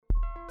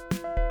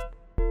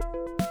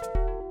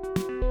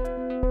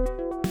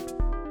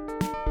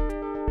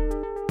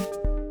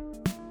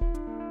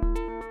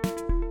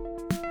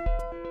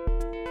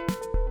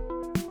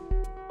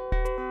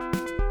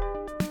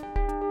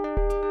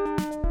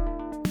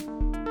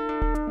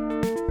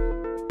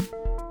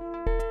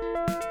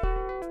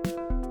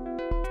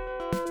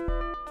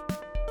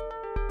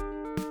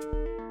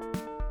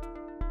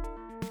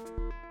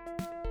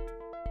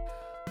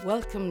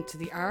Welcome to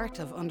the Art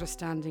of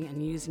Understanding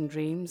and Using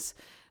Dreams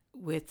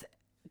with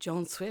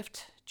Joan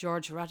Swift,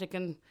 George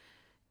Rattigan,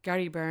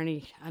 Gary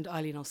Burney and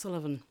Eileen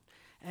O'Sullivan.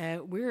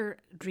 We're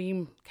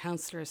dream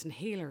counsellors and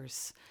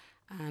healers,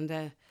 and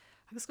I'm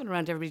just going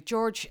around to everybody.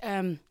 George,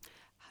 can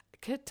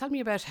you tell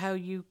me about how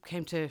you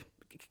came to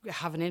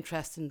have an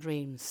interest in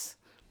dreams?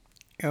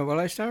 Yeah, well,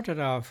 I started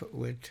off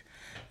with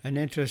an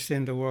interest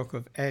in the work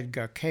of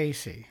Edgar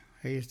Cayce.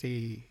 He's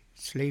the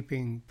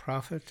sleeping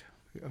prophet.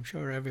 I'm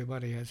sure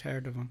everybody has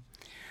heard of him.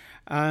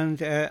 And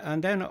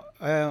then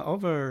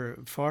over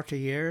 40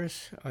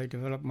 years, I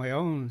developed my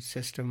own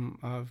system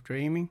of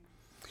dreaming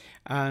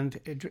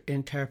and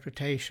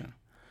interpretation.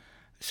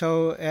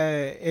 So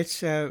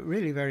it's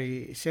really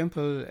very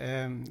simple.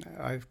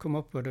 I've come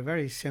up with a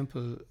very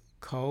simple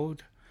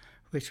code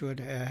which would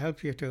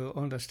help you to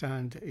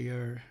understand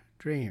your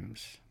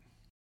dreams.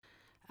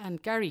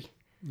 And Gary,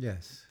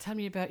 yes, tell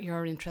me about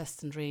your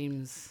interest in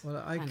dreams.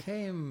 Well, I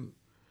came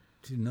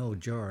to know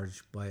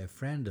George by a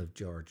friend of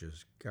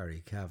George's,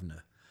 Gary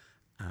Kavanagh,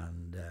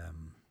 and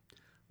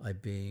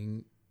I've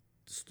been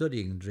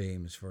studying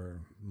dreams for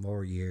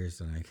more years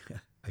than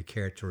I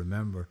care to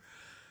remember,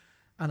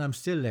 and I'm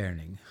still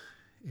learning.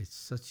 It's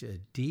such a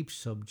deep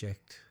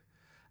subject,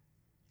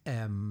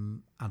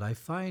 and I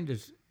find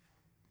it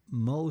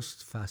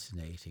most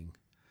fascinating,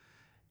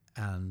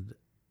 and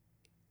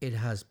it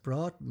has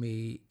brought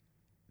me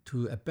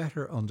to a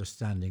better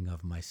understanding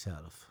of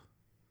myself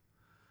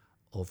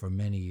over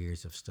many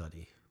years of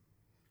study.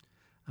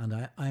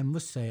 And I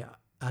must say,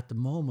 at the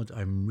moment,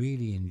 I'm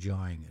really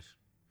enjoying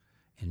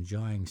it,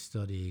 enjoying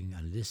studying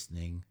and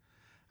listening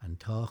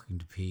and talking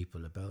to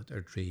people about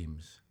their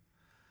dreams.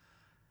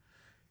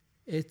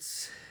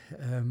 It's,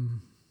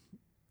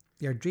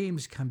 your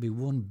dreams can be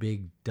one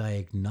big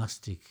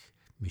diagnostic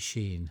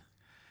machine,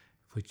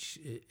 which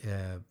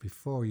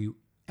before you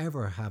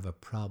ever have a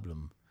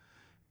problem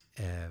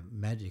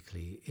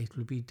medically, it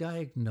will be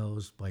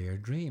diagnosed by your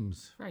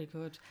dreams. Very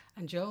good.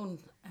 And Joan,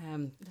 a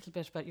little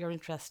bit about your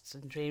interest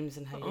in dreams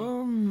and how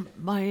you...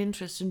 My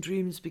interest in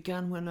dreams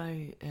began when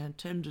I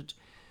attended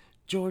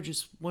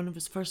George's, one of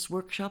his first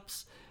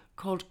workshops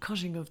called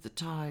Cutting of the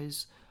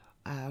Ties,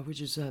 which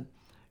is a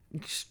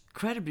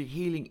incredibly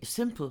healing,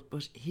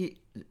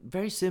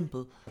 very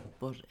simple,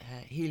 but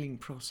healing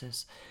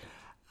process.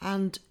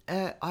 And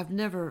I've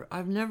never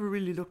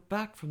really looked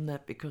back from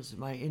that because of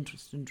my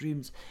interest in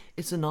dreams.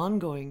 It's an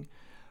ongoing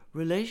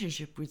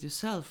relationship with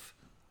yourself.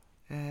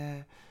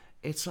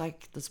 It's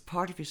like there's a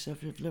part of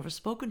yourself you've never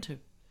spoken to,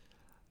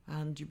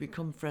 and you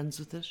become friends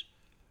with it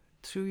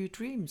through your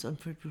dreams. And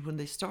when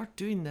they start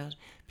doing that,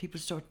 people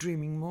start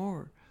dreaming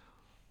more,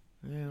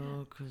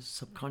 because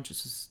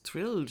subconscious is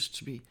thrilled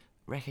to be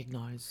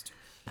recognised.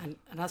 And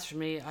as for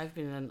me, I've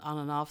been an on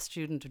and off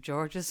student of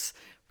George's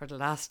for the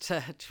last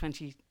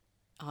 20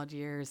 odd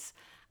years,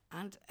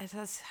 and it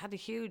has had a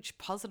huge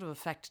positive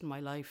effect in my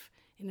life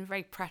in a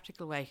very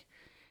practical way,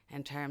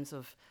 in terms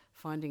of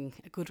finding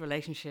a good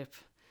relationship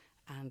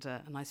and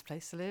a nice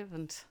place to live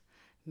and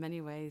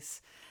many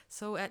ways.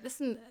 So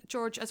listen,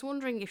 George, I was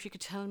wondering if you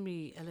could tell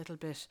me a little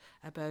bit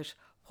about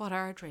what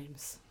are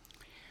dreams.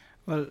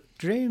 Well,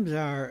 dreams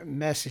are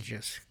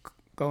messages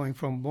going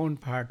from one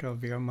part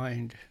of your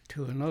mind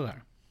to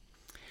another.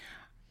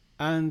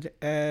 And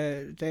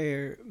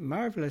they're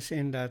marvellous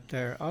in that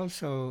they're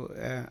also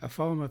a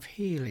form of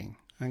healing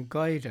and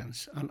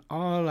guidance on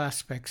all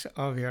aspects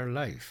of your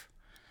life.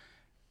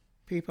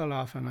 People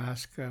often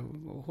ask,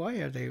 why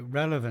are they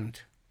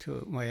relevant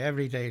to my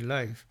everyday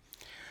life?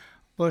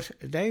 But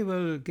they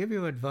will give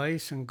you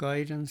advice and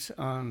guidance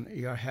on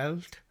your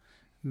health,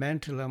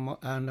 mental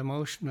and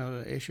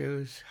emotional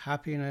issues,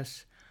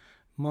 happiness,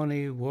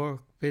 money,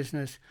 work,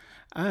 business,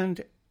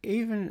 and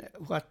even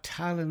what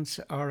talents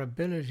or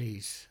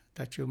abilities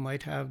that you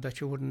might have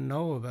that you wouldn't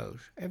know about.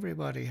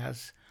 Everybody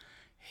has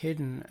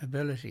hidden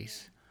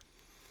abilities.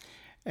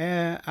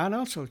 And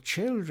also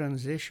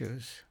children's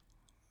issues.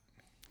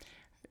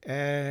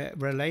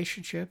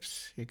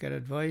 Relationships, you get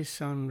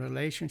advice on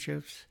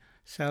relationships,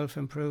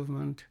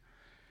 self-improvement,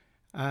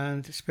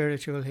 and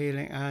spiritual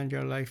healing and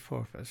your life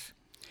purpose.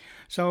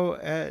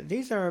 So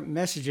these are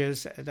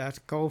messages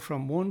that go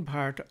from one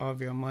part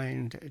of your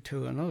mind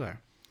to another.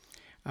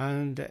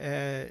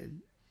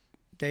 And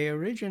they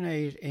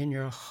originate in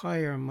your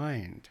higher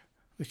mind,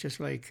 which is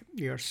like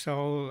your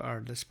soul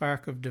or the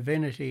spark of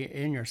divinity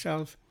in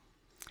yourself.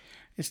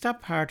 It's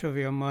that part of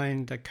your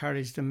mind that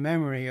carries the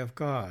memory of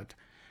God,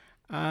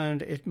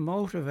 and it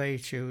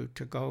motivates you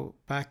to go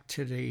back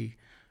to the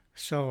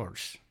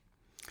source.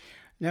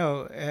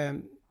 Now,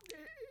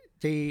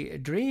 the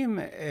dream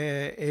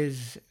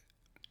is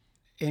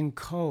in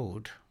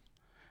code,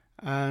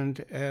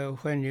 and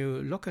when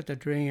you look at the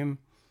dream,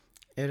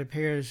 it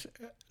appears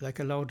like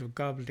a load of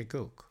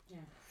gobbledygook,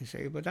 you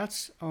see, but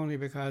that's only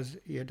because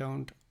you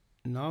don't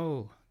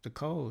know the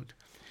code.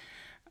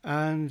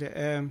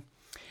 And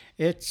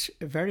it's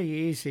very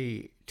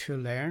easy to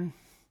learn.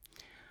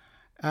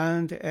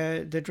 And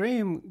the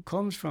dream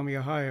comes from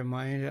your higher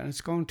mind and it's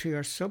going to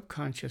your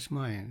subconscious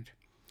mind.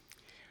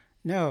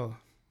 Now,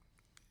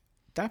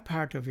 that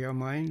part of your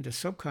mind, the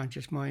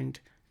subconscious mind,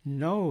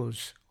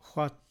 knows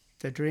what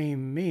the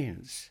dream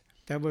means.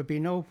 There would be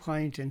no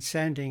point in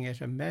sending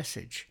it a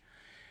message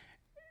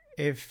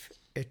if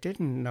it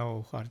didn't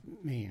know what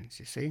it means,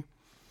 you see.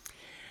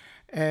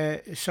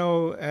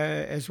 So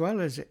as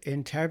well as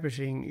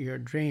interpreting your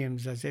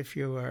dreams as if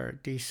you were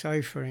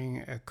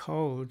deciphering a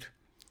code,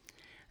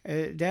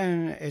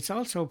 then it's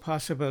also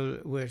possible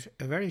with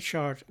a very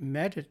short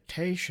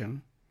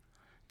meditation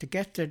to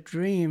get the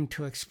dream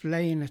to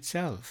explain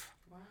itself.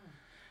 Wow.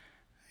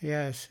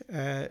 Yes.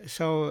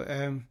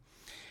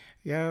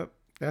 Yeah,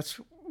 that's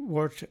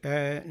worth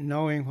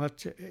knowing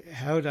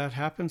how that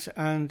happens,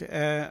 and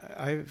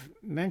I've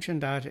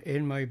mentioned that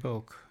in my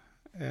book.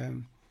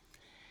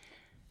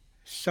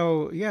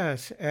 So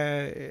yes,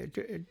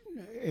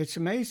 it's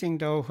amazing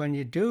though when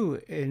you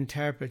do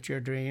interpret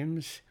your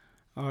dreams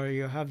or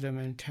you have them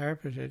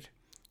interpreted.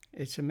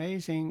 It's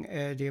amazing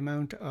the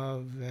amount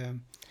of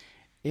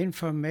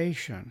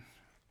information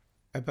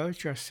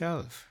about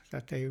yourself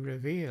that they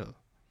reveal.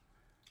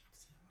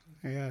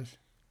 Yes.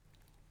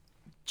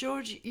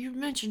 George, you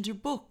mentioned your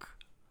book.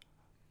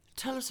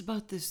 Tell us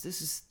about this.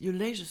 This is your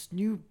latest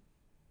new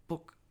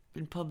book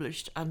been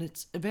published, and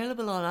it's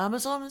available on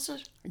Amazon, is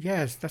it?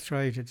 Yes, that's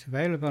right. It's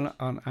available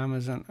on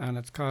Amazon, and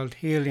it's called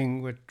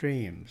Healing with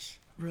Dreams.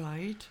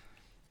 Right.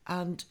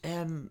 And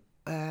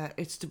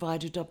it's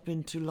divided up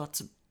into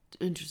lots of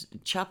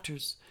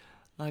chapters,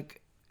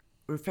 like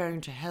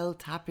referring to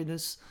health,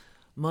 happiness,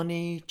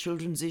 money,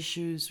 children's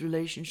issues,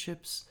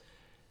 relationships.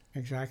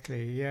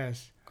 Exactly,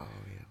 yes. Oh,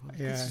 yeah. Well,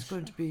 Yes. this is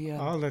going to be...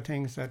 all the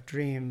things that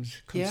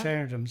dreams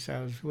concern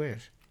themselves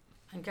with.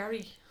 And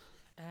Gary,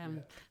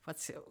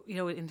 what's,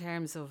 in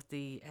terms of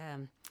the,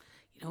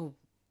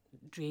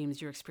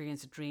 dreams, your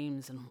experience of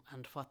dreams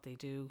and what they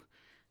do,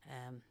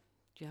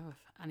 do you have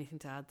anything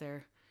to add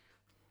there?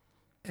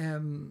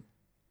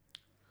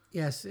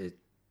 Yes,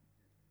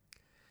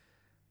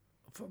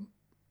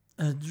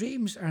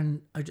 dreams are.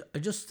 I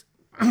just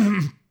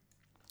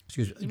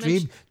excuse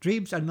me.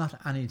 Dreams are not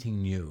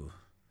anything new,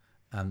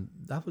 and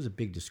that was a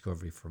big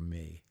discovery for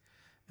me.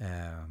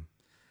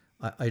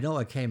 I know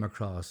I came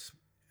across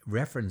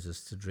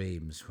references to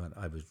dreams when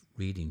I was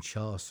reading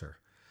Chaucer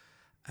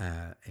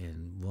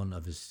in one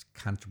of his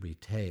Canterbury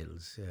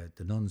Tales,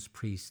 the Nun's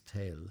Priest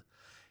Tale.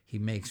 He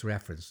makes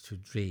reference to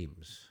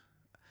dreams.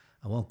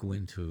 I won't go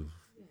into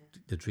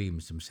the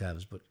dreams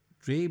themselves, but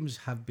dreams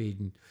have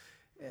been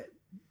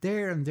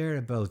there and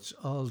thereabouts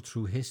all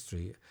through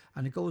history,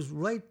 and it goes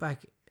right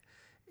back.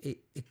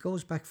 It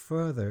goes back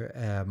further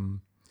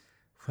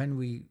when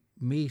we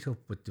meet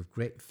up with the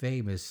great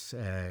famous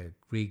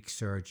Greek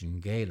surgeon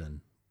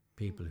Galen.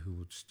 People who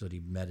would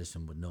study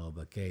medicine would know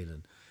about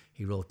Galen.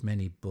 He wrote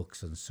many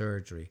books on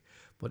surgery,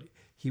 but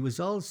he was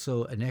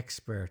also an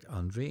expert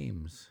on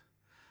dreams,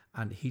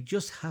 and he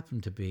just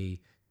happened to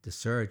be the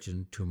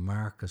surgeon to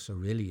Marcus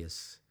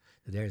Aurelius.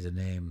 There's a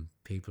name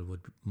people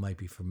might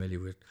be familiar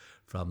with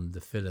from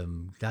the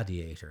film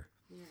Gladiator.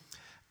 Yeah.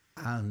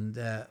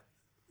 And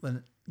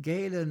when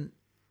Galen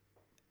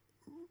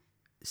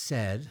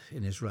said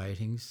in his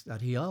writings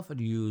that he often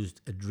used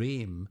a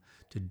dream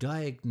to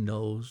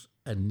diagnose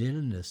an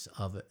illness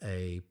of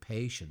a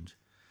patient,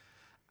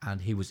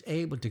 and he was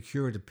able to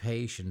cure the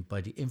patient by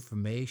the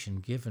information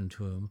given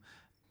to him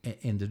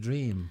in the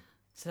dream.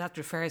 So that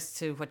refers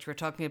to what you were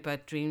talking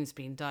about, dreams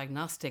being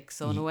diagnostic.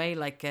 So in a way,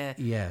 like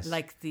yes,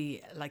 like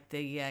the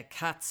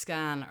CAT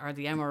scan or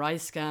the MRI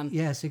scan.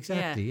 Yes,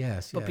 exactly. Yeah.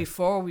 Yes, but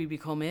before we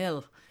become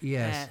ill,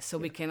 yes, so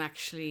we can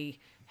actually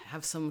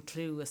have some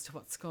clue as to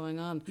what's going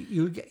on.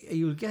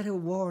 You'll get a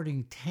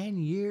warning 10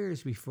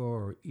 years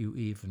before you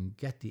even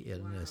get the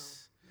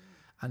illness. Wow.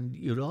 And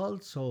you'll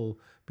also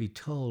be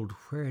told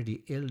where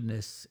the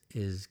illness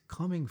is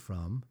coming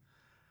from,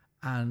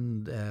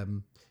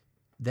 and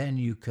then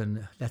you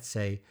can, let's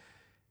say,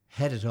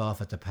 head it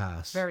off at the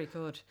pass. Very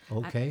good.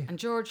 Okay. And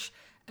George,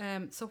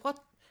 so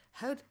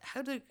how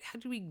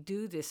do we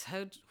do this?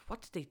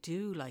 What do they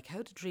do? Like, how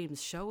do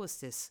dreams show us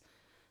this?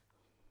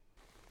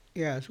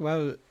 Yes,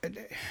 well,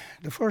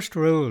 the first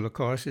rule, of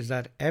course, is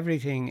that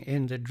everything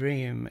in the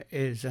dream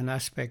is an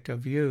aspect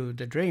of you,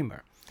 the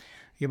dreamer.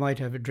 You might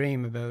have a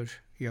dream about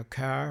your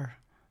car.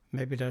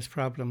 Maybe there's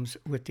problems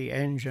with the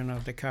engine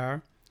of the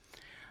car.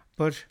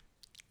 But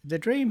the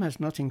dream has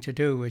nothing to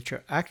do with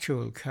your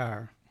actual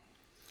car.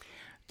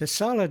 The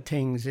solid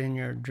things in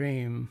your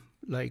dream,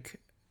 like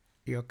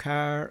your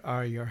car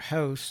or your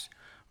house,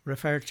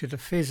 refer to the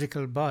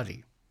physical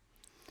body.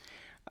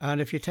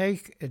 And if you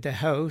take the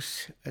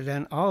house,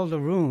 then all the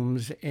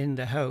rooms in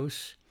the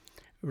house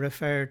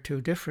refer to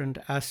different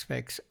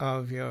aspects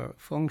of your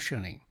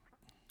functioning.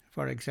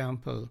 For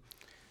example,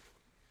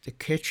 the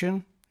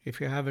kitchen, if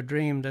you have a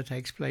dream that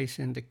takes place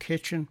in the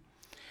kitchen,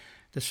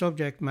 the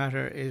subject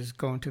matter is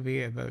going to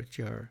be about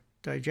your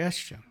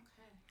digestion,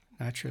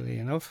 naturally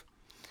enough.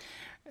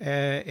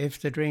 If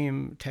the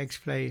dream takes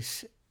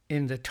place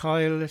in the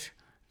toilet,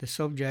 the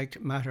subject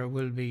matter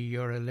will be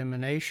your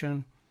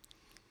elimination.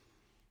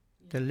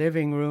 The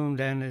living room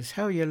then is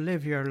how you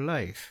live your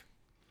life.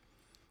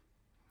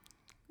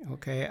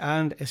 Okay,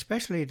 and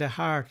especially the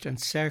heart and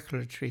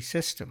circulatory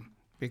system,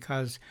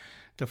 because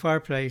the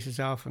fireplace is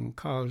often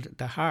called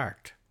the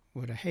heart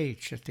with a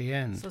H at the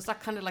end. So is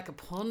that kind of like a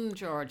pun,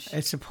 George?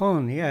 It's a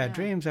pun, yeah. Yeah.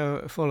 Dreams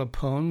are full of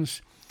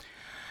puns.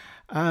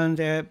 And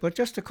but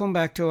just to come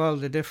back to all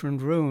the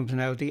different rooms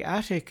now, the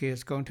attic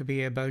is going to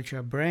be about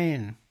your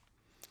brain,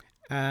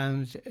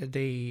 and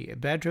the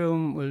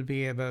bedroom will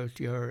be about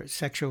your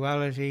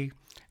sexuality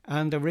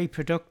and the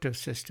reproductive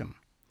system.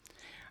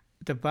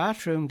 The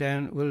bathroom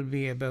then will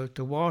be about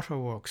the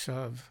waterworks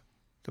of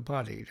the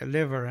body, the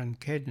liver and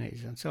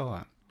kidneys and so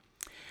on.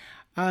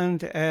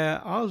 And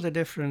all the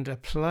different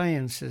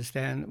appliances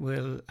then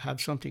will have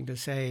something to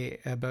say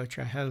about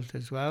your health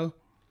as well.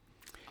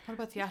 What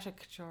about the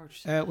attic,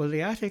 George? Well,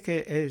 the attic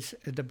is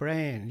the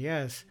brain,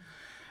 yes.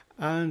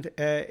 And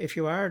if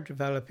you are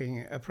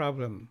developing a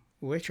problem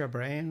with your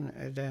brain,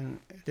 then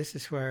this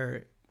is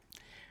where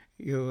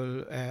you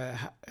will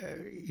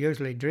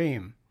usually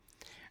dream.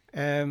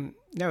 Now,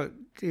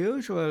 the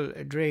usual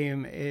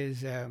dream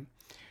is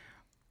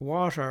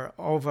water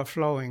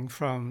overflowing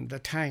from the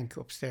tank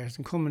upstairs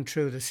and coming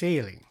through the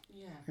ceiling.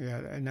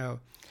 Yeah.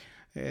 Now,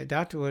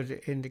 that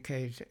would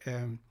indicate.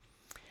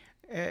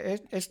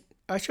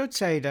 I should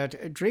say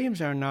that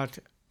dreams are not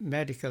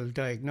medical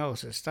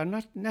diagnosis. They're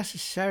not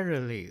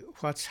necessarily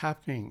what's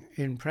happening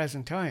in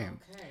present time.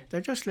 Okay.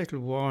 They're just little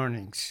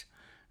warnings.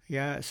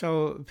 Yeah,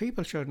 so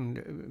people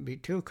shouldn't be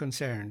too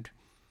concerned.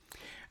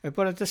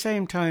 But at the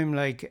same time,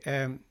 like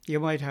you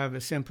might have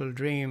a simple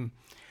dream,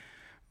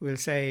 we'll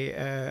say,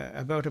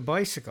 about a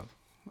bicycle.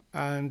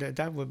 And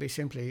that would be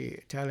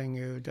simply telling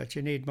you that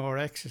you need more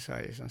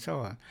exercise and so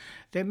on.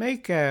 They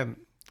make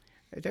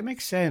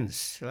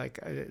sense. Like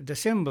the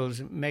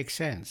symbols make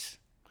sense.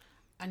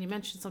 And you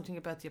mentioned something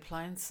about the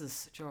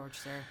appliances,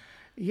 George, there.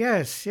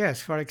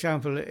 Yes. For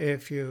example,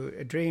 if you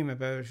dream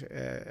about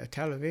a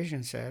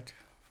television set,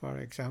 for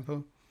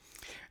example,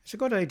 it's a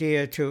good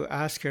idea to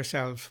ask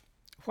yourself,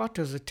 what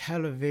does a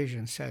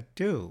television set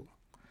do?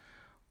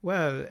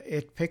 Well,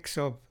 it picks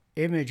up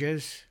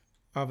images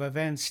of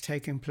events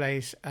taking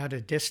place at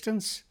a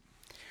distance.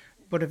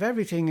 But if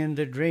everything in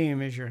the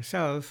dream is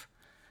yourself,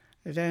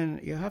 then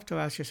you have to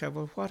ask yourself,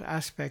 well, what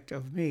aspect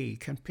of me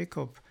can pick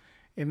up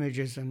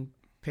images and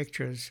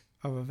pictures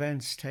of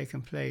events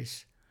taking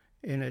place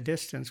in a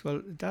distance?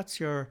 Well, that's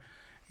your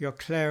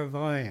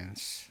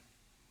clairvoyance.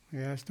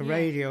 Yes, the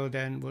radio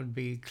then would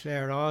be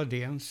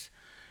clairaudience.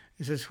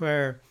 This is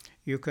where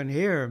you can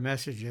hear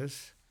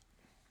messages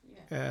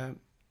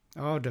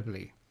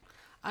audibly.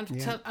 And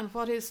and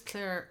what is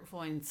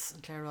clairvoyance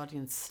and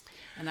clairaudience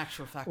in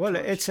actual fact? Well,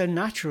 George? it's a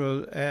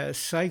natural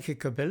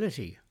psychic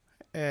ability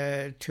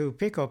to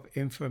pick up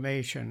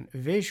information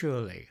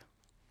visually.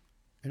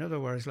 In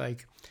other words,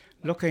 like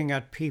looking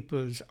at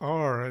people's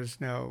auras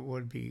now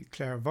would be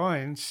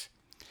clairvoyance,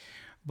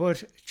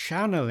 but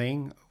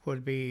channeling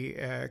would be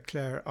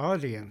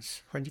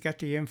clairaudience, when you get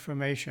the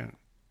information.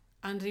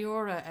 And the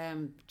aura,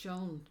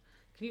 Joan,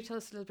 can you tell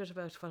us a little bit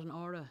about what an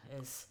aura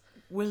is?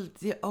 Well,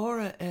 the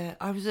aura,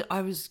 I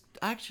was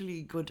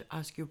actually going to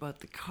ask you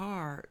about the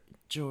car,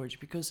 George,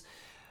 because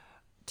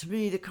to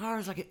me the car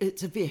is like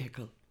it's a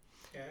vehicle.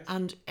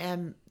 Yes.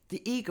 And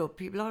the ego,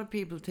 a lot of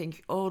people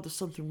think, oh, there's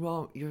something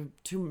wrong.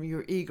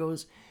 Your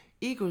egos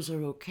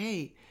are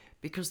okay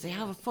because they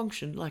have a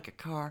function like a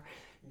car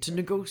to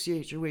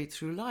negotiate your way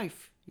through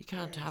life. You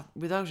can't have,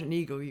 without an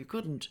ego, you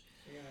couldn't.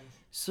 Yes.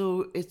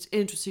 So it's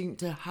interesting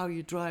to how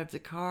you drive the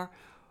car,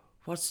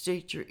 what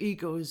state your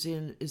ego is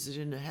in. Is it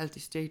in a healthy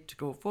state to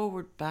go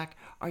forward, back?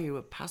 Are you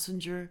a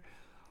passenger?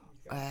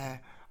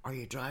 Are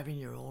you driving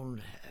your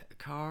own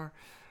car?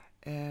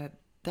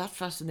 That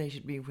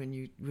fascinated me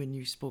when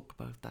you spoke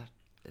about that.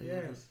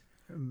 Yes.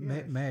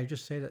 May I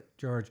just say that,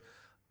 George,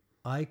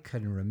 I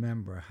can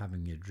remember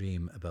having a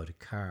dream about a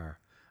car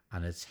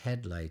and its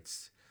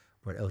headlights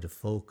were out of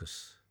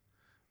focus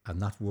and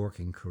not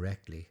working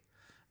correctly.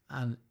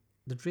 And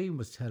the dream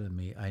was telling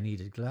me I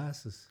needed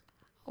glasses.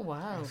 Oh,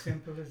 wow.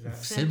 Simple as that.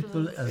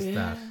 Simple as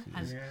that.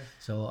 And Yes.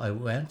 So I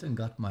went and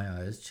got my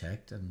eyes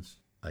checked and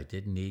I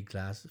didn't need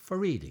glasses for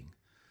reading.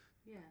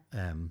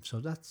 So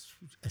that's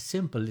a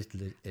simple little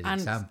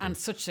example. And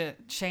such a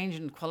change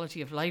in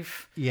quality of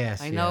life.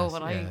 Yes, I know yes,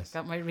 when yes. I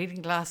got my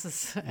reading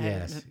glasses.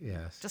 Yes, it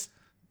yes. Just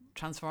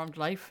transformed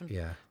life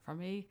Yeah. for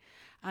me.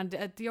 And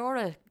the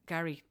aura,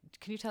 Gary,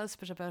 can you tell us a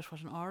bit about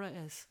what an aura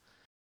is?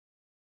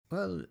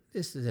 Well,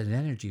 this is an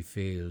energy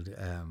field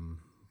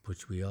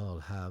which we all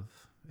have,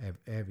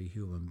 every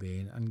human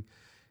being, and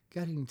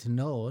getting to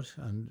know it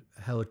and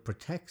how it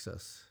protects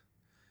us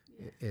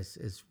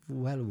is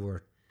well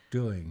worth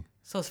doing.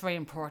 So it's very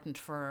important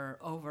for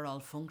overall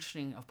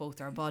functioning of both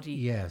our body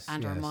Yes,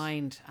 and our yes.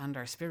 mind and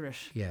our spirit.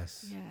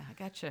 Yes. Yeah, I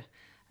get you.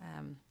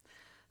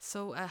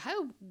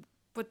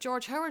 But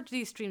George, how are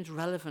these dreams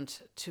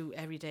relevant to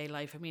everyday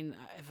life? I mean,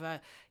 if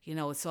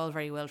it's all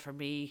very well for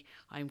me.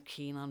 I'm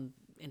keen on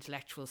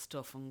intellectual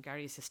stuff, and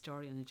Gary's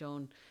historian, and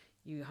Joan,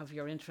 you have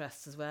your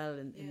interests as well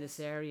in this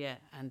area,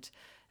 and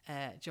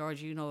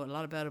George, you know a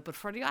lot about it. But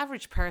for the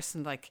average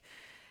person, like,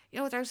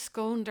 they're just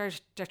going,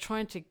 they're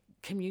trying to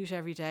commute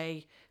every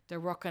day. They're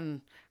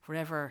working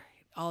wherever,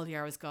 all the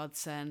hours God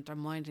sent. They're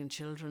minding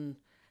children,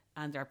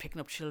 and they're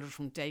picking up children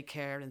from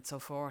daycare and so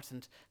forth,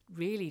 and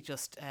really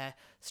just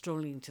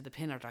strolling to the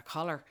pin of their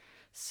collar.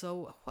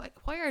 So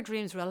why are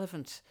dreams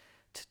relevant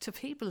to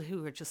people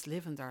who are just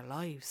living their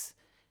lives?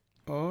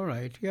 All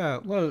right, yeah.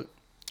 Well,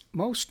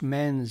 most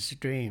men's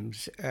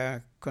dreams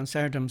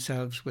concern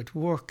themselves with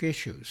work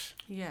issues.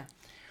 Yeah.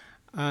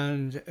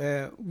 And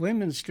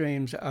women's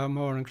dreams are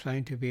more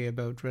inclined to be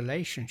about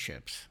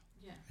relationships.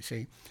 Yeah. You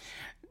see,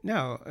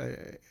 now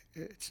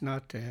it's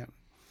not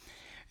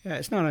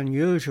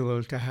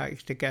unusual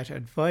to get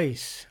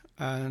advice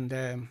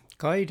and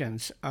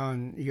guidance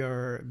on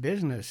your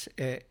business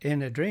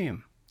in a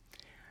dream.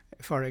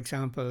 For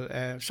example,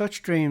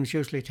 such dreams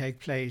usually take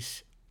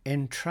place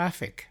in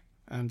traffic,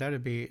 and that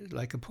would be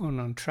like a pun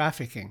on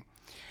trafficking.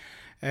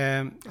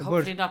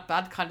 Hopefully not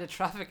bad kind of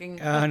trafficking.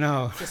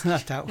 No,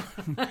 not that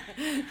one.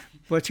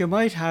 But you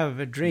might have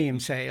a dream,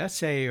 let's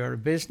say you're a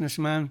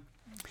businessman,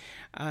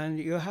 and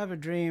you have a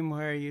dream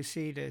where you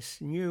see this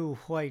new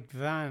white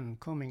van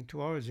coming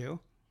towards you.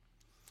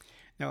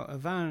 Now, a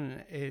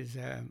van is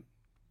a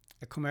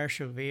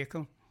commercial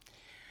vehicle.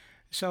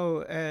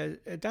 So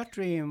that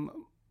dream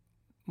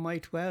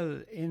might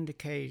well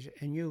indicate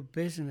a new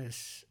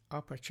business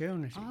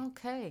opportunity.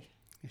 Okay.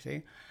 You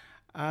see?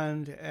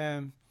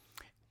 And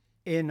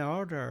in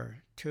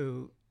order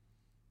to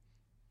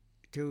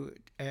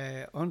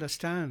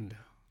understand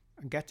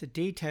and get the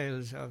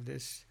details of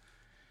this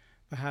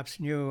perhaps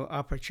new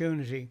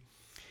opportunity,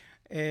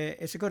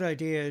 it's a good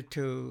idea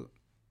to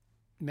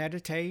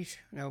meditate.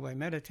 Now, by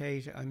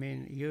meditate, I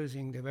mean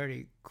using the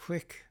very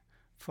quick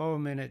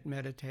 4-minute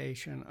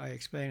meditation I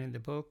explain in the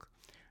book.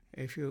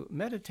 If you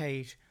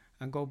meditate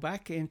and go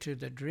back into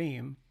the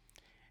dream,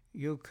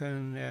 you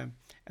can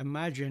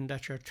imagine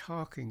that you're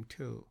talking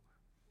to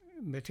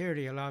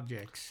material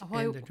objects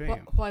in the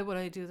dream. Why would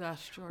I do that,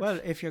 George? Well,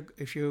 if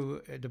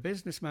the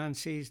businessman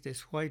sees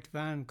this white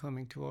van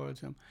coming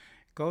towards him,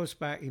 goes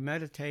back, he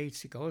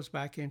meditates, he goes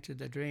back into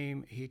the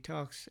dream, he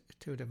talks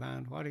to the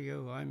van. What are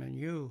you?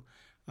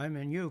 I'm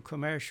a new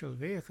commercial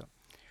vehicle.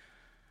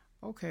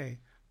 Okay,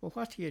 well,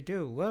 what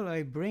do? Well,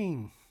 I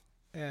bring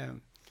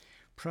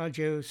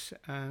produce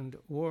and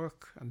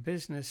work and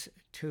business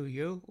to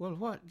you. Well,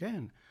 what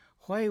then?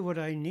 Why would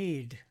I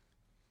need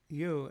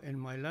you in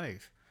my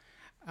life?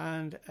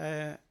 And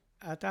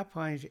at that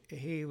point,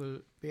 he will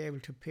be able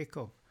to pick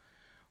up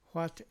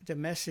what the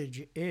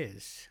message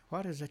is.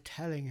 What is it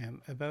telling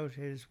him about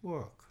his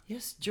work?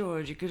 Yes,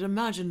 George, you could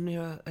imagine,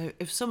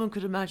 if someone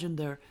could imagine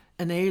they're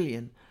an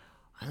alien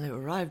and they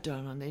arrive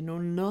down and they know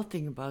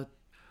nothing about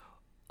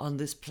on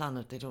this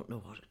planet, they don't know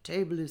what a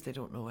table is, they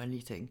don't know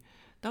anything.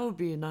 That would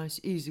be a nice,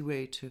 easy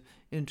way to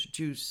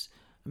introduce.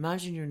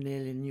 Imagine you're an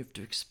alien and you have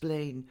to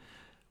explain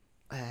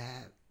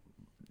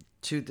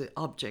to the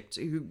objects.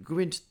 You go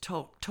in to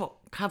talk,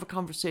 have a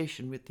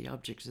conversation with the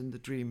objects in the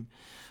dream,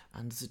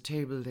 and there's a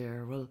table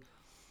there. Well,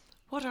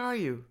 what are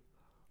you?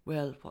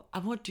 Well,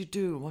 and what do you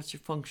do? What's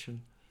your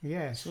function?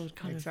 Yes, So it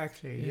kind of-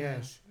 exactly.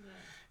 yeah.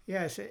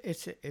 Yes,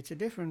 it's a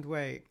different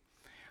way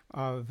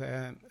of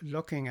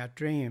looking at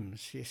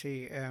dreams. You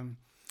see,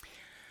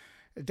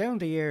 down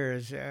the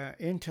years,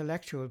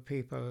 intellectual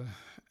people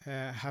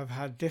have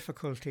had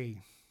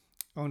difficulty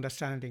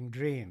understanding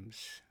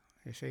dreams.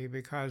 You see,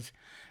 because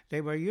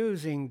they were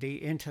using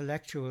the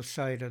intellectual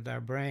side of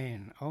their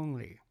brain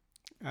only,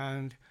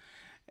 and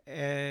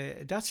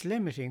that's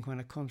limiting when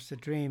it comes to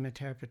dream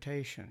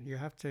interpretation. You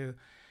have to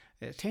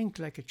think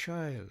like a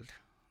child,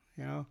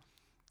 you know,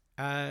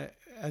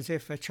 as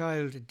if a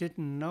child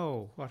didn't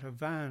know what a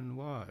van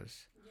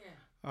was,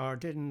 or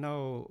didn't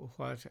know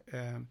what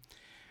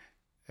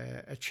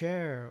a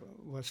chair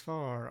was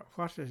for,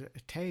 what is a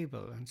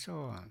table, and so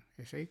on.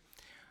 You see,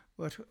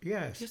 but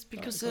yes. Yes,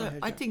 because go ahead,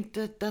 I John. think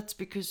that's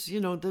because,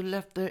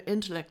 the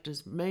intellect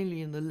is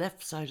mainly in the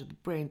left side of the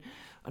brain,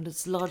 and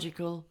it's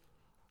logical,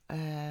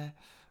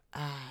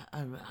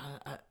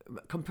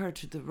 compared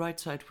to the right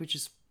side, which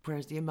is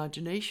where the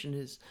imagination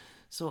is.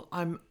 So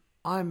I'm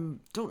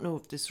don't know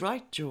if this is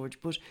right,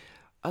 George, but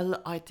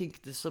I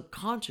think the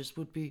subconscious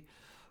would be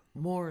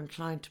more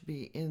inclined to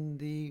be in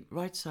the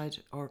right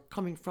side or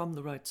coming from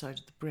the right side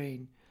of the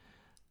brain,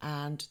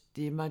 and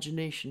the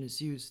imagination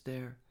is used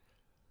there.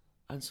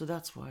 And so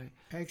that's why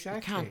Exactly.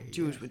 you can't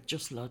do yes. it with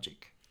just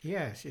logic.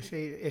 Yes, you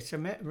see,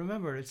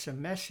 remember, it's a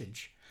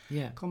message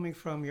Yeah. coming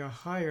from your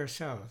higher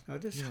self. Now,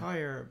 this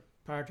higher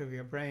part of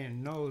your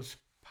brain knows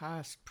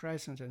past,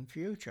 present, and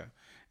future.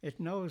 It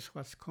knows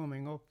what's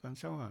coming up and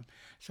so on.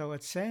 So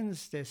it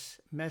sends this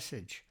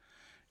message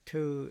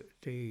to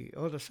the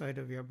other side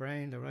of your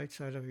brain, the right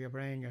side of your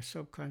brain, your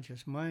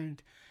subconscious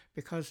mind,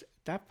 because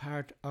that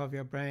part of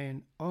your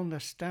brain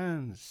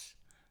understands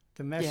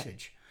the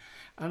message.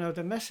 And now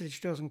the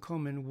message doesn't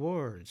come in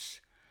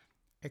words.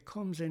 It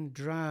comes in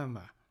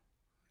drama,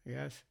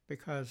 yes,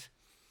 because,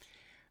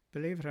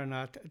 believe it or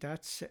not,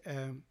 that's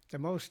the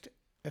most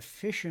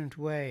efficient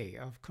way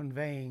of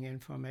conveying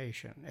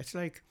information. It's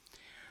like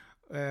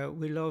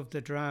we love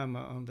the drama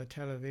on the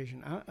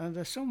television, and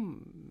there's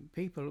some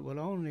people will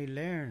only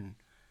learn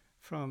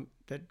from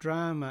the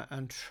drama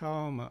and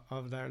trauma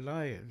of their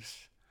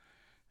lives.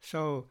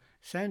 So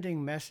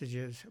sending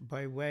messages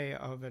by way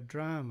of a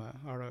drama,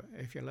 or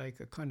if you like,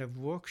 a kind of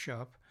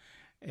workshop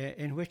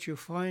in which you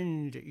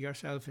find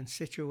yourself in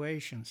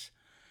situations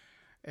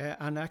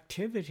and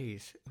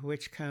activities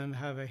which can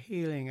have a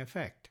healing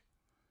effect.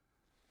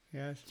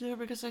 Yes. Yeah,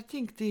 because I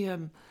think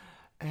the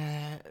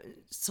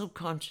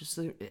subconscious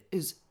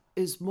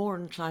is more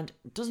inclined,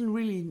 doesn't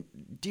really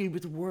deal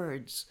with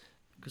words,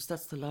 because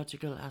that's the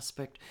logical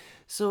aspect.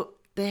 So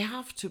they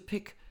have to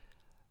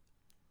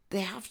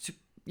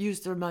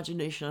use their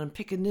imagination and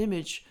pick an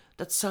image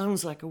that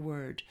sounds like a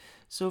word.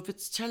 So if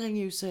it's telling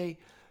you, say,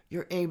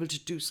 you're able to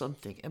do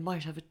something, it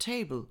might have a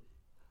table.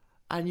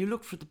 And you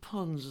look for the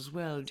puns as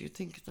well. Do you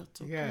think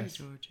that's okay, Yes.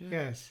 George? Yeah.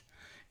 Yes.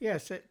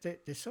 Yes.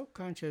 The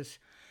subconscious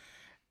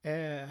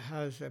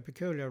has a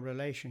peculiar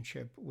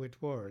relationship with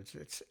words.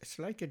 It's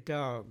like a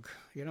dog.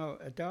 You know,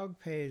 a dog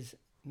pays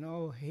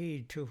no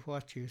heed to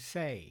what you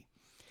say,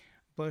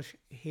 but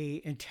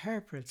he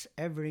interprets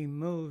every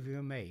move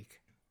you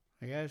make.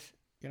 Yes.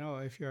 You know,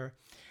 if you're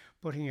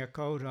putting your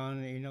coat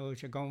on, he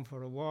knows you're going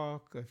for a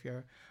walk.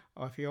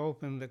 If you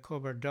open the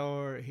cupboard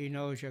door, he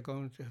knows you're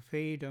going to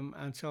feed him,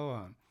 and so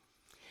on.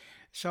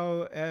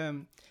 So,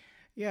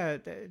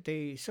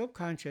 the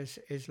subconscious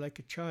is like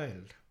a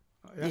child.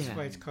 That's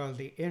why it's called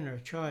the inner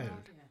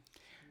child.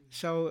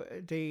 So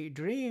the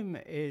dream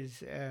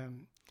is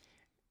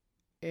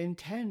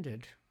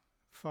intended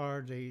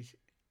for the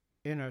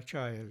inner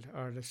child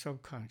or the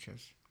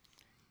subconscious.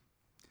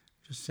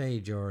 Just say,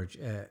 George,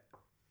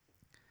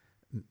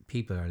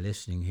 people are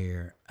listening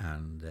here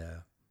and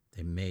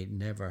they may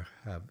never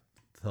have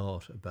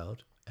thought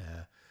about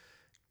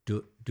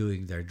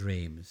doing their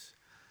dreams.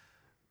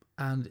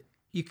 And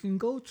you can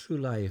go through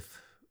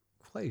life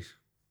quite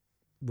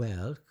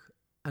well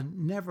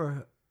and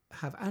never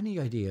have any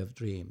idea of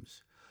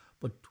dreams.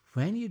 But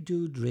when you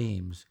do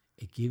dreams,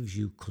 it gives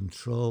you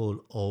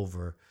control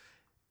over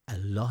a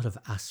lot of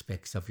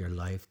aspects of your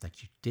life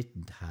that you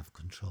didn't have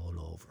control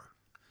over.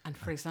 And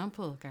for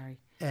example, Gary?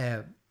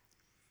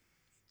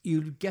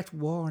 You'll get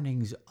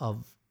warnings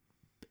of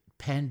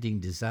pending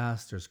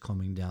disasters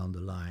coming down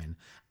the line.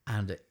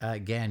 And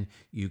again,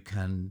 you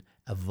can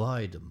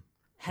avoid them.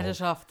 Head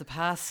it off the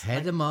pass.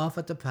 Head them off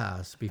at the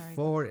pass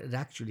before it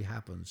actually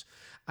happens.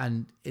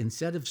 And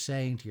instead of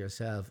saying to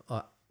yourself,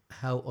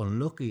 how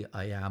unlucky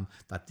I am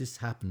that this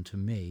happened to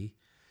me,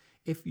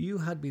 if you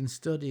had been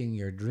studying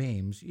your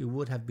dreams, you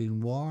would have been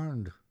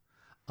warned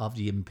of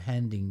the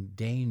impending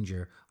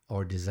danger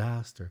or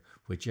disaster,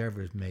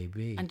 whichever it may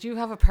be. And do you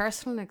have a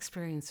personal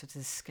experience with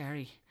this,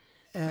 Gary?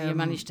 Where you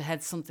managed to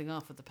head something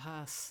off at the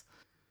pass?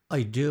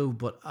 I do,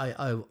 but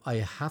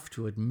I have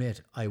to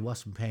admit I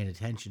wasn't paying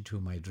attention to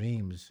my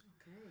dreams.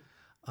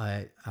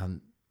 Okay.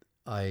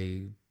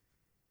 I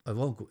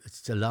won't go,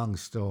 it's a long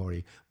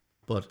story,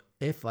 but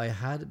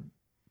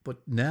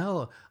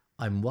now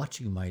I'm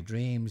watching my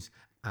dreams,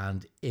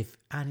 and if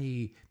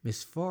any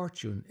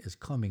misfortune is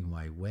coming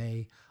my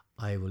way,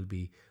 I will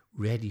be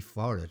ready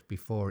for it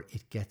before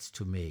it gets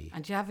to me.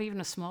 And do you have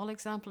even a small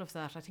example of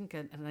that? I think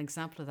an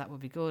example of that would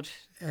be good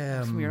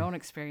from your own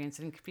experience.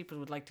 I think people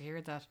would like to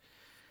hear that.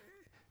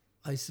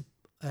 I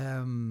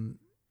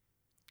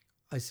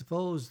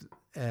suppose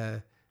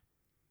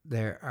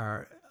there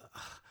are.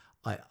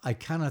 I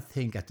cannot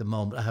think at the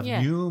moment. I have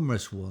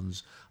numerous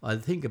ones. I'll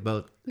think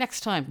about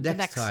next time.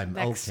 Next time,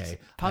 okay.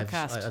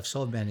 Podcast. I have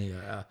so many.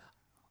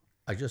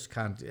 I just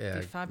can't.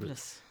 Be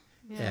fabulous.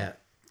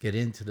 Get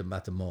into them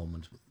at the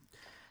moment.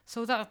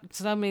 So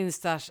that means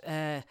that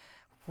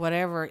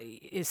whatever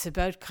it's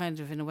about, kind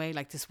of in a way,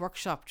 like this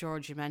workshop,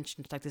 George, you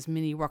mentioned, like this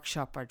mini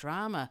workshop or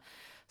drama.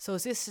 So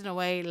is this in a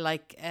way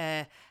like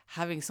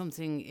having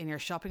something in your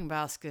shopping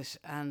basket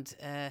and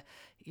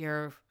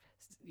you're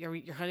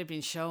kind of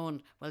being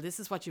shown, well, this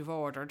is what you've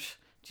ordered.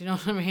 Do you know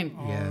what I mean?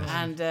 Yes.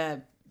 And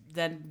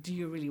then do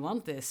you really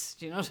want this?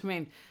 Do you know what I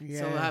mean?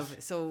 Yes.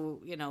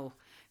 So in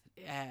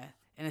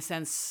a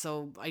sense,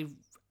 so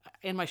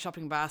in my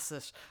shopping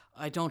basket,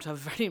 I don't have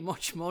very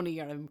much money,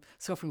 or I'm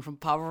suffering from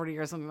poverty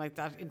or something like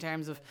that, in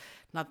terms of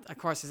not, of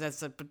course,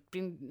 but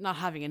not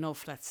having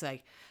enough, let's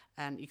say.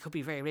 And you could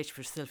be very rich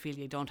but still feel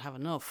you don't have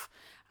enough,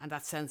 and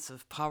that sense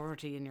of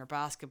poverty in your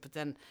basket. But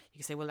then you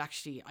can say, well,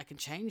 actually, I can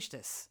change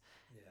this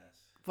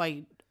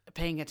by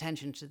paying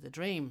attention to the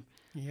dream.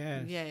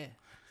 Yes.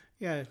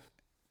 Yeah.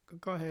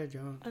 Go ahead,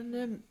 John.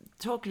 And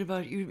talking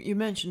about, you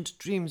mentioned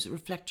dreams that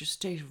reflect your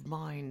state of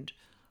mind.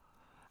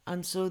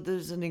 And so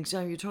there's an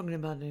example, you're talking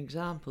about an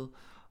example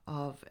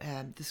of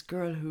this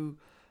girl who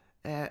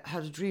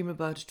had a dream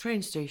about a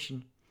train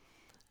station.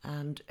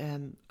 And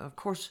of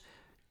course,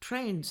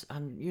 trains,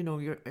 and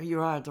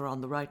you're either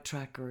on the right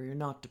track or you're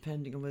not,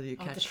 depending on whether you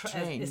catch a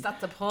train. Is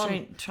that the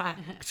pun?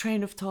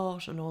 Train of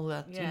thought and all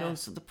that,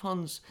 so the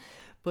puns.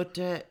 But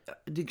the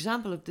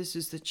example of this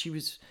is that she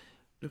was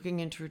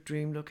looking into her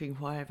dream, looking,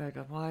 why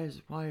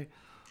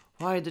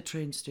the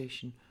train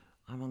station?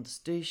 I'm on the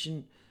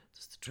station,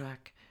 there's the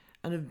track,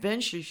 And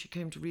eventually she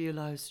came to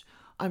realise,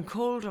 I'm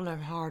cold and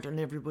I'm hard and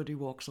everybody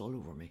walks all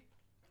over me.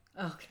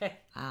 Okay.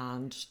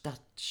 And that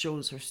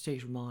shows her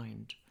state of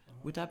mind.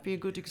 Would that be a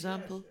good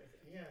example?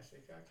 Yes,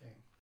 exactly.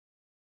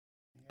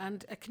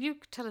 And can you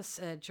tell us,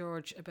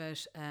 George,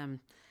 about an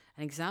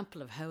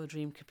example of how a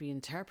dream could be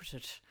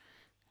interpreted?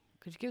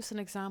 Could you give us an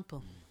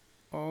example?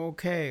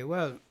 Okay,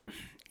 well,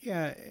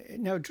 yeah,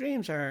 now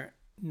dreams are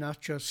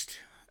not just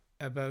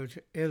about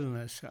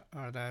illness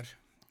or that.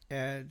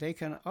 They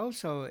can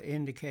also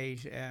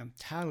indicate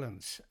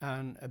talents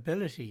and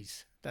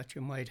abilities that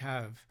you might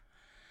have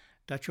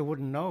that you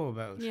wouldn't know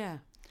about. Yeah.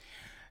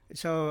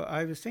 So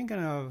I was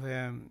thinking of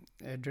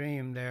a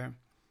dream there.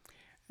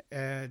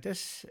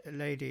 This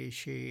lady,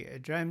 she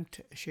dreamt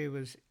she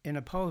was in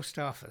a post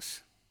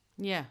office.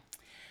 Yeah.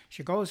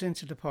 She goes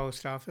into the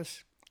post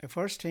office. The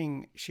first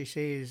thing she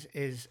sees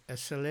is a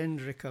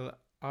cylindrical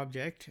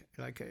object,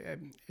 like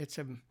it's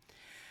a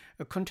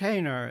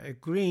container, a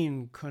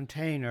green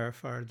container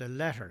for the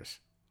letters.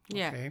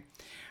 Yeah. Okay?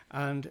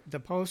 And the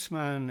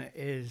postman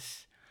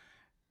is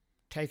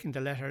taking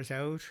the letters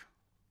out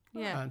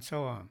Yeah. and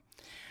so on.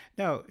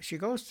 Now, she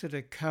goes to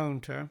the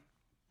counter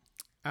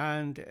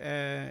and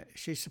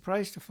she's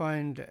surprised to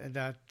find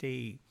that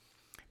the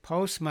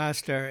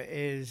postmaster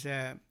is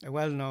a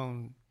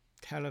well-known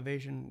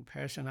television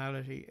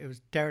personality. It was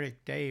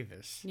Derek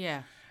Davis.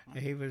 Yeah.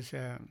 He was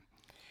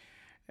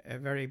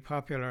very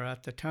popular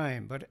at the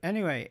time. But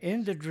anyway,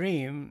 in the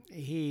dream,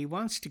 he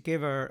wants to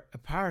give her a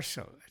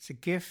parcel. It's a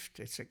gift.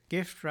 It's a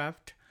gift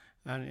wrapped.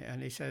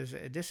 And he says,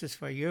 this is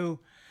for you.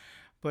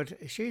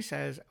 But she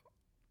says,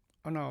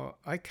 oh no,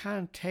 I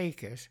can't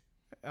take it.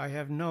 I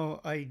have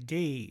no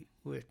ID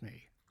with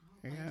me.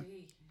 Yeah,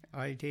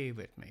 ID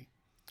with me.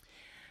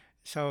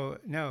 So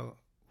now,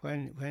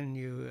 when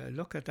you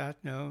look at that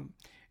now,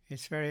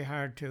 it's very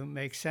hard to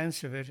make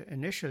sense of it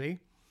initially.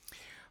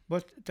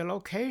 But the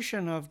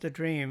location of the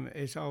dream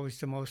is always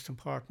the most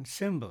important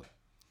symbol.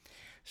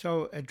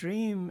 So a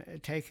dream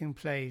taking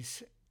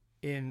place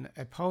in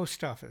a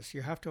post office,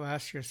 you have to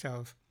ask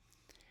yourself,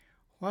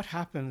 what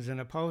happens in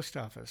a post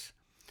office?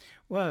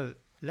 Well,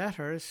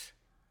 letters,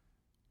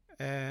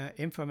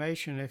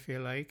 information, if you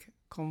like,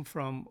 come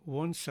from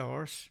one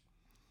source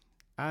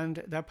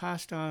and they're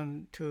passed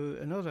on to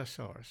another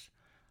source.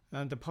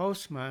 And the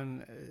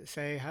postman,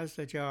 say, has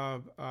the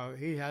job,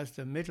 he has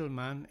the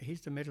middleman,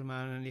 he's the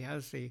middleman, and he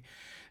has the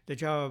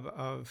job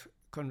of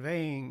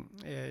conveying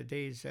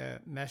these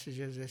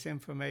messages, this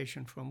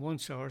information from one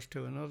source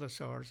to another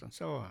source, and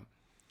so on.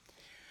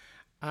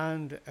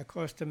 And, of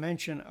course, the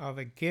mention of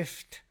a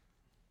gift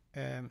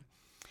in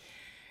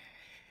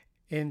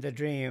the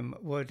dream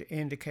would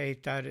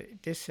indicate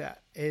that this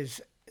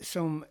is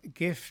some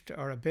gift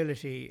or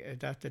ability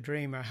that the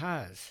dreamer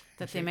has.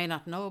 That they may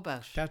not know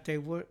about. That they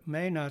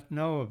may not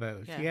know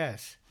about, Yeah.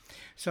 yes.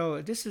 So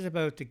this is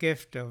about the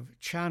gift of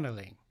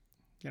channeling,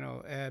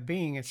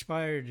 being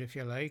inspired, if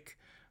you like,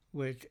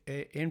 with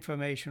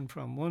information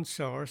from one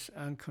source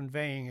and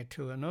conveying it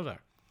to another.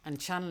 And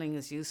channeling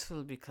is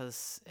useful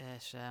because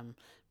it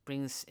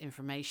brings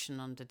information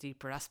on the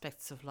deeper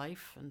aspects of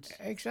life. And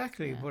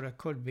Exactly, yeah. but it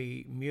could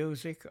be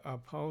music or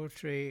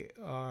poetry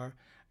or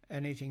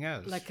anything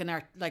else. like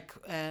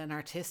an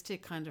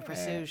artistic kind of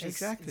pursuit,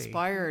 exactly. is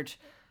inspired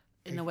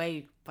in a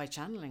way by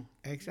channeling.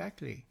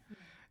 Exactly.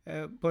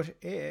 But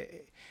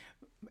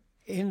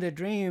in the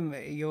dream,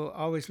 you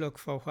always look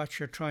for what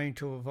you're trying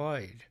to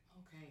avoid.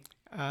 Okay.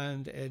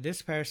 And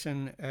this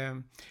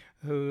person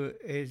who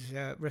is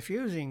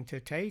refusing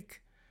to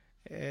take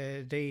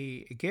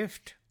the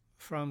gift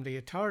from the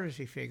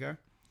authority figure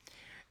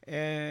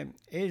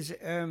is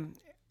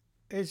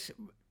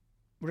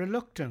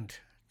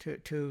reluctant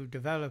to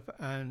develop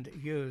and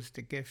use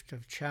the gift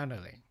of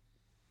channeling,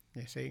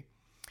 you see.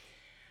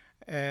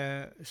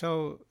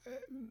 So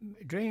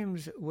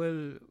dreams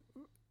will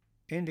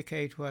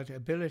indicate what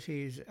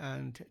abilities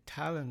and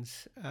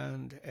talents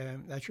and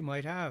that you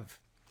might have.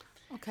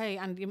 Okay,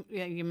 and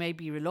you may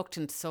be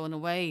reluctant, so in a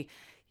way,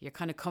 you're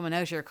kind of coming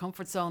out of your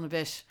comfort zone a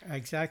bit.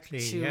 Exactly,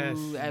 to yes.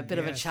 a bit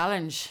of a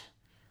challenge.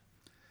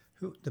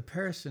 Who the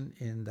person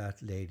in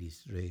that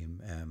lady's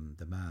dream,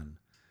 the man,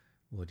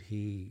 would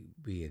he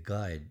be a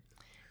guide?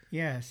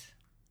 Yes.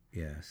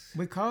 Yes.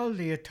 We call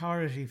the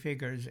authority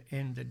figures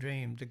in the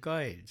dream the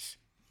guides.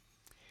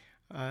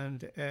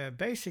 And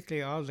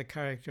basically all the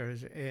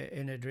characters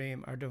in a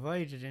dream are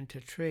divided into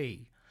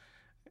three.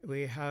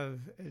 We have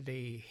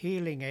the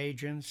healing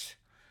agents.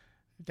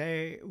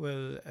 They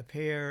will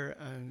appear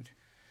and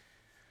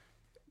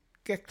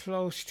get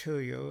close to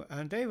you,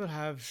 and they will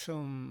have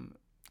some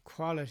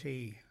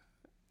quality.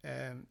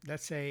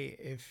 Let's say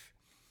if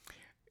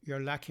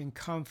you're lacking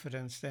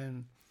confidence,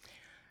 then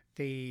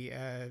the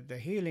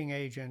healing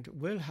agent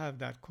will have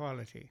that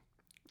quality.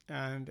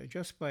 And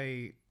just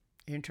by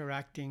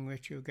interacting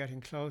with you,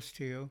 getting close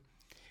to you,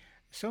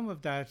 some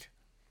of that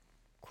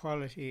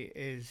quality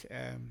is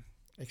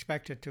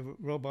expected to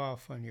rub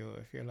off on you,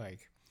 if you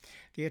like.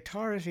 The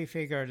authority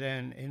figure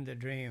then in the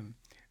dream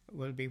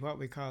will be what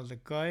we call the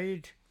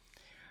guide,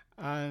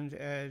 And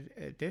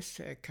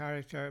this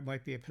character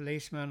might be a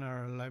policeman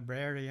or a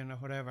librarian or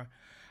whatever.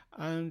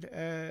 And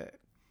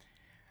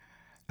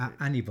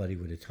anybody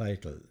with a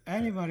title.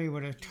 anybody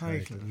with a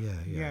title,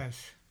 yeah.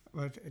 yes.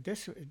 But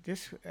this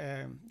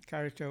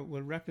character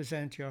will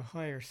represent your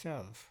higher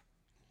self.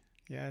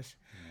 Yes.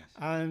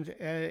 And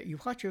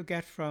what you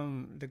get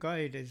from the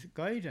guide is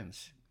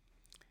guidance.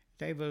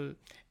 They will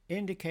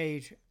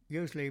indicate,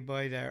 usually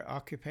by their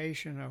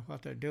occupation or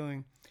what they're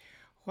doing,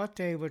 what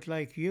they would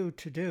like you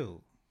to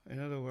do. In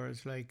other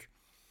words, like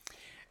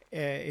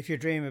if you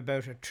dream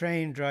about a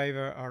train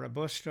driver or a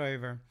bus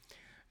driver,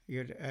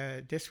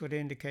 this would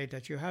indicate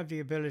that you have the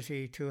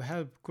ability to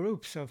help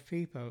groups of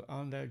people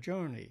on their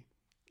journey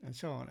and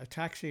so on. A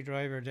taxi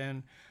driver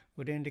then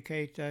would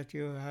indicate that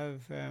you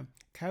have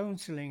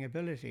counselling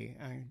ability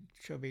and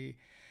should be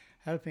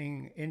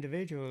helping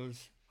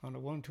individuals on a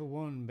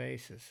one-to-one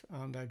basis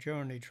on their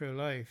journey through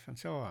life and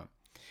so on.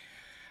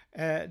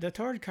 The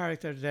third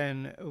character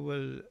then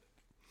will,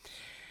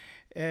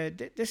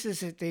 this is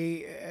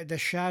the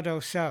shadow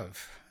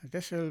self.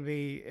 This will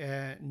be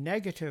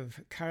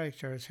negative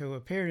characters who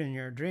appear in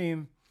your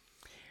dream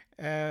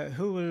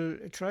who will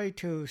try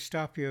to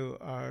stop you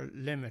or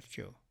limit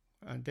you.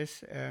 And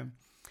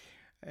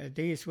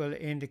these will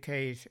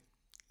indicate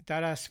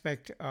that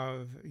aspect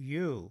of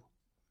you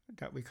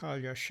that we call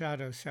your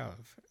shadow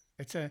self.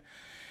 It's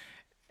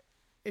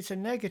a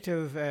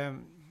negative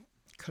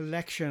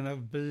collection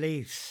of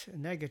beliefs,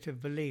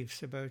 negative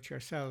beliefs about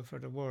yourself or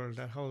the world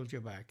that hold you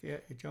back. Yeah,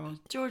 John?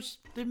 George,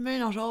 they may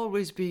not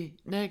always be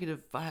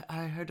negative.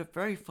 I heard a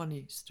very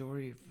funny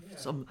story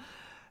of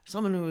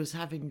someone who was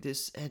having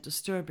this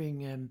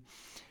disturbing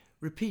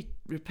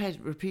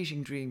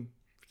repeating dream.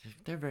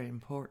 They're very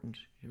important.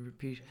 You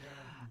repeat,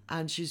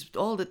 and she's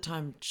all the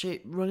time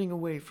running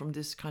away from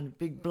this kind of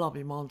big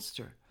blobby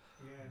monster.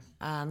 Yes.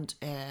 And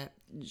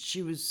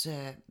she was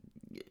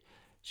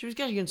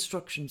getting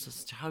instructions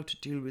as to how to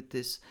deal with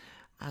this,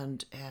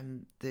 and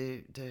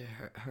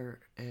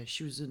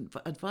she was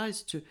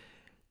advised to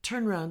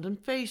turn around and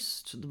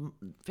face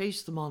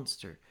the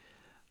monster,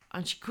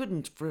 and she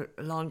couldn't for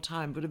a long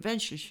time, but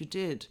eventually she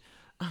did,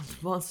 and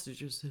the monster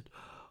just said,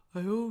 "I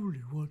only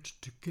wanted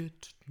to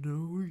get to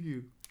know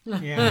you."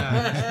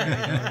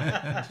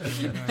 Yeah.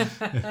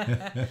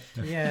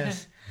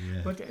 Yes.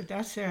 Yeah. But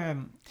that's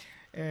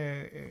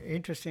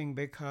interesting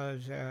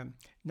because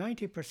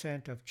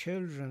 90% of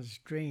children's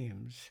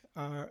dreams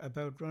are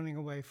about running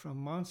away from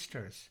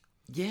monsters.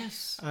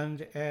 Yes. And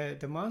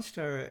the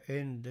monster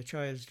in the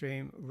child's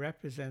dream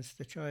represents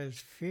the child's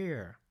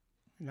fear,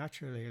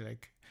 naturally.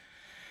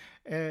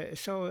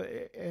 So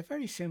a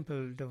very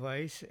simple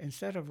device,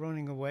 instead of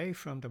running away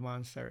from the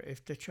monster,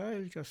 if the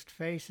child just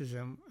faces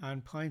him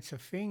and points a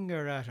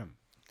finger at him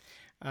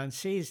and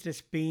sees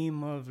this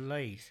beam of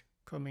light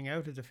coming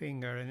out of the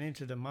finger and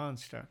into the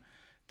monster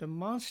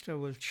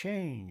will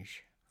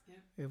change.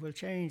 Yeah. It will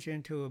change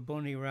into a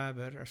bunny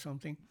rabbit or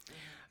something,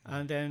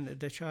 and then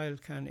the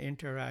child can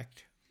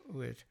interact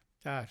with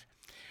that.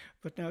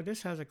 But now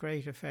this has a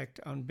great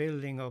effect on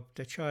building up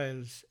the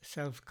child's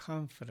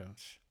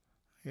self-confidence.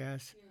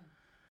 Yes. Yeah.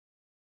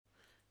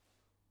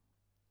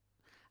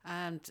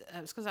 And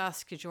I was going to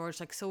ask you,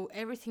 George, so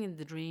everything in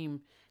the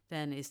dream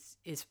then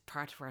is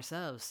part of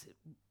ourselves.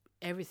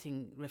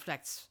 Everything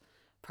reflects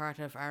part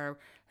of our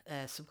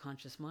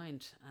subconscious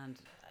mind,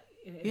 and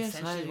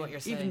essentially what you're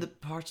saying. Even the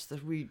parts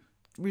that we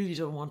really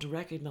don't want to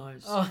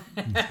recognise. Oh.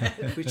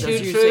 Which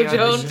Too true,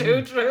 John,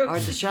 too true. Are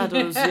the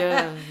shadows,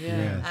 yeah.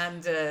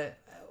 And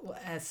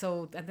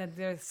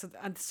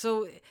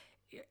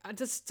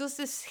does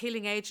this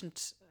healing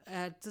agent,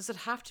 does it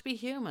have to be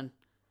human?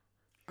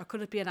 Or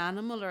could it be an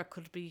animal, or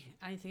could it be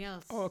anything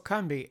else? Oh, it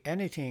can be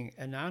anything.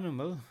 An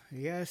animal,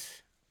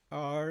 yes.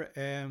 Or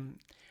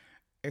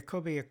it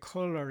could be a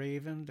colour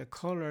even. The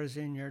colours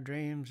in your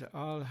dreams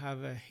all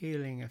have a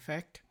healing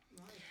effect.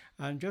 Right.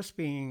 And just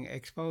being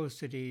exposed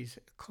to these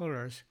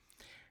colours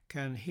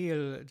can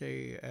heal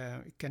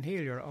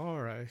your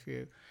aura.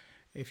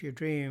 If you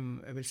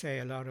dream, I would say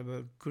a lot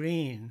about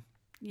green.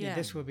 Yeah.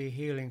 This will be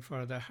healing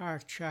for the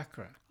heart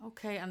chakra.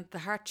 Okay, and the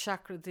heart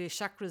chakra, the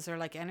chakras are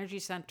like energy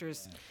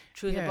centres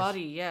through the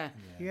body,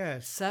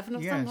 Yes. 7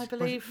 of them, I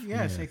believe.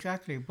 Yes,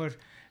 exactly. But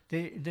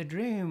the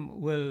dream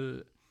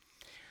will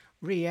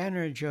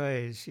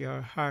re-energize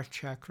your heart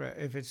chakra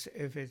if it's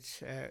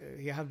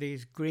you have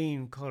these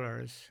green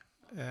colours.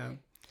 And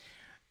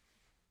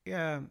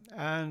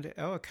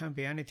it can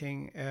be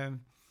anything.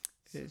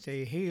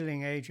 The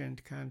healing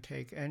agent can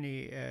take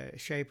any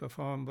shape or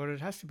form, but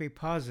it has to be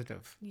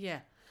positive.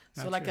 Yeah.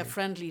 So like a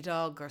friendly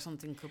dog or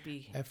something could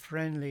be. A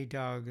friendly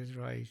dog is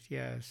right,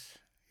 yes.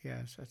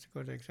 Yes, that's a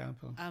good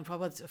example. And what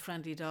would a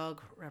friendly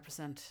dog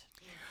represent?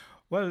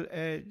 Well,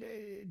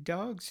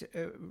 dogs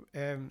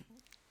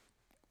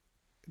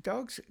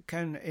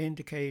can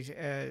indicate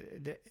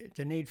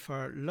the need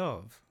for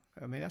love.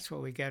 I mean, that's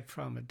what we get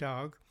from a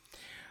dog.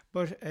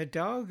 But a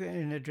dog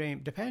in a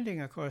dream, depending,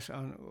 of course,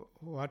 on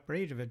what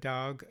breed of a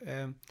dog.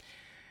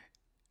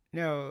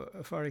 Now,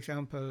 for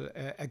example,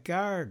 a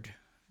guard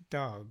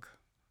dog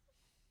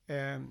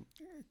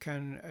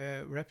can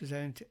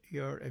represent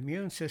your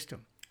immune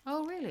system.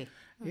 Oh, really?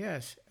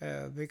 Yes,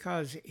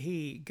 because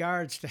he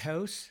guards the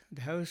house.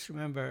 The house,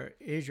 remember,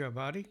 is your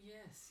body.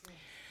 Yes.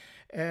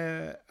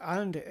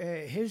 And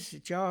his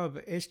job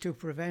is to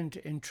prevent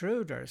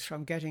intruders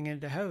from getting in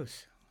the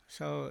house.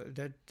 So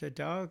the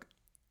dog,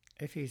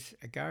 if he's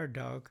a guard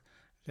dog,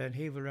 then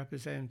he will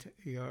represent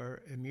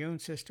your immune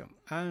system.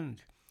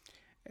 And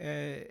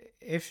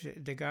if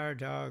the guard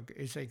dog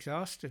is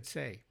exhausted,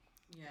 say,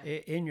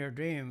 in your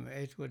dream,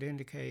 it would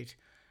indicate,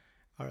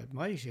 or it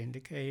might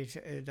indicate,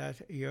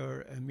 that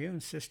your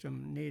immune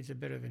system needs a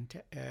bit of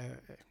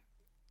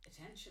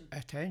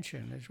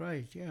attention. Is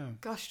right, yeah.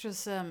 Gosh,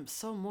 there's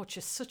so much.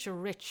 It's such a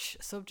rich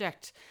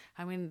subject.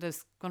 I mean,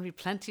 there's going to be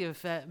plenty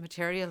of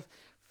material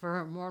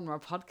for more and more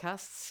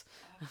podcasts.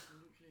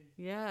 Absolutely.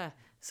 Yeah.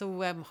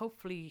 So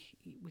hopefully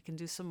we can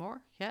do some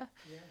more. Yeah.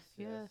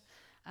 Yes.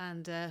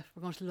 And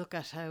we're going to look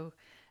at how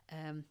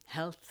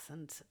health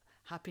and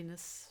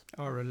happiness,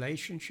 Or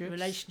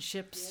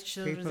relationships,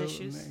 children's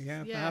issues.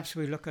 Perhaps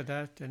we look at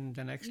that in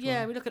the next one.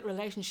 Yeah, we look at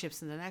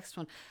relationships in the next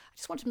one. I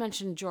just want to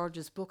mention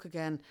George's book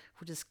again,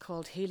 which is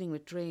called Healing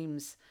with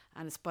Dreams,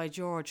 and it's by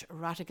George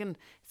Rattigan.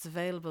 It's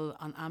available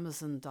on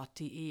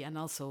Amazon.de and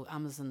also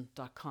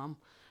Amazon.com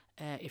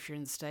if you're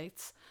in the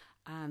States.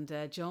 And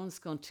Joan's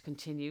going to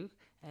continue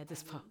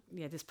this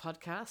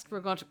podcast.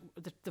 We're going to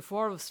the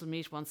four of us will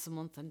meet once a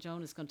month, and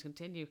Joan is going to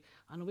continue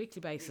on a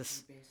weekly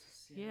basis.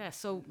 Yeah,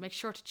 so make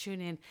sure to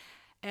tune in.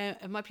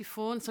 It might be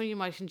fun. Some of you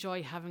might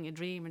enjoy having a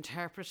dream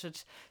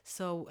interpreted.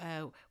 So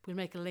we'll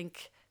make a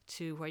link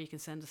to where you can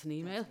send us an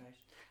email.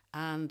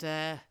 And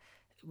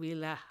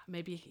we'll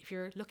maybe, if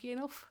you're lucky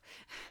enough,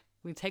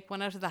 we'll take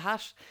one out of the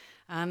hat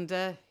and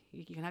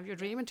you can have your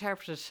dream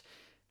interpreted.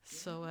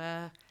 So,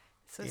 and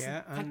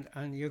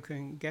you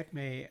can get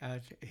me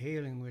at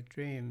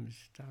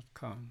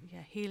healingwithdreams.com.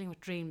 Yeah,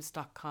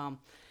 healingwithdreams.com.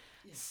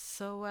 Yes.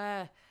 So,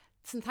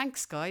 listen,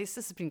 thanks, guys.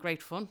 This has been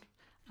great fun.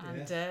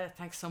 And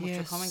thanks so much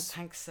for coming.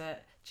 Thanks,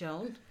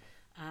 Joan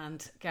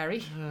and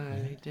Gary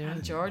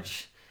and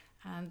George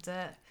and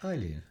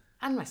Eileen.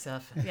 And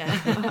myself,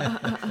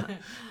 yeah.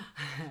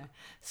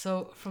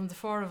 So from the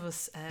four of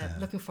us,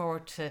 looking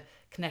forward to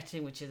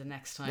connecting with you the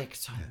next time.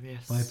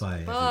 Yes.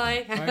 Bye-bye.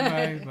 Bye.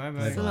 Bye-bye.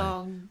 Bye-bye. So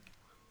long.